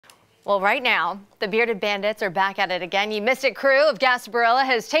Well, right now, the bearded bandits are back at it again. You missed it. Krewe of Gasparilla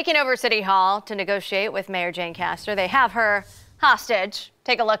has taken over City Hall to negotiate with Mayor Jane Castor. They have her hostage.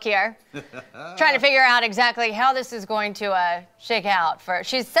 Take a look here. Trying to figure out exactly how this is going to shake out.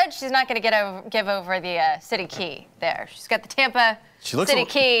 She said she's not going to give over the city key there. She's got the Tampa city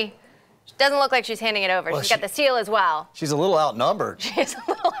key. She doesn't look like she's handing it over. Well, she's got the seal as well. She's a little outnumbered. She's a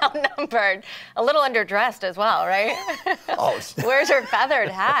little outnumbered. A little underdressed as well, right? Oh. Where's her feathered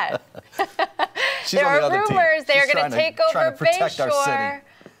hat? There are rumors they are going to take over Bayshore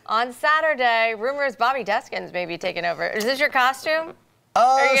on Saturday. Rumors Bobby Deskin's may be taking over. Is this your costume?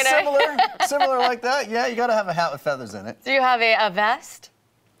 Similar like that. Yeah, you got to have a hat with feathers in it. Do you have a vest?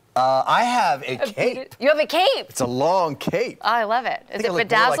 I have a cape. You have a cape? It's a long cape. Oh, I love it. Is it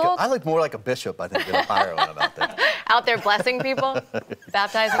bedazzled? I look more like a bishop, I think, in Ohio when I'm out there. Out there blessing people?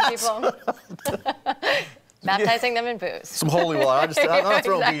 Baptizing people? Baptizing them in booze. Some holy water. I'm not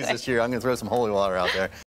throwing bees this year. I'm going to throw some holy water out there.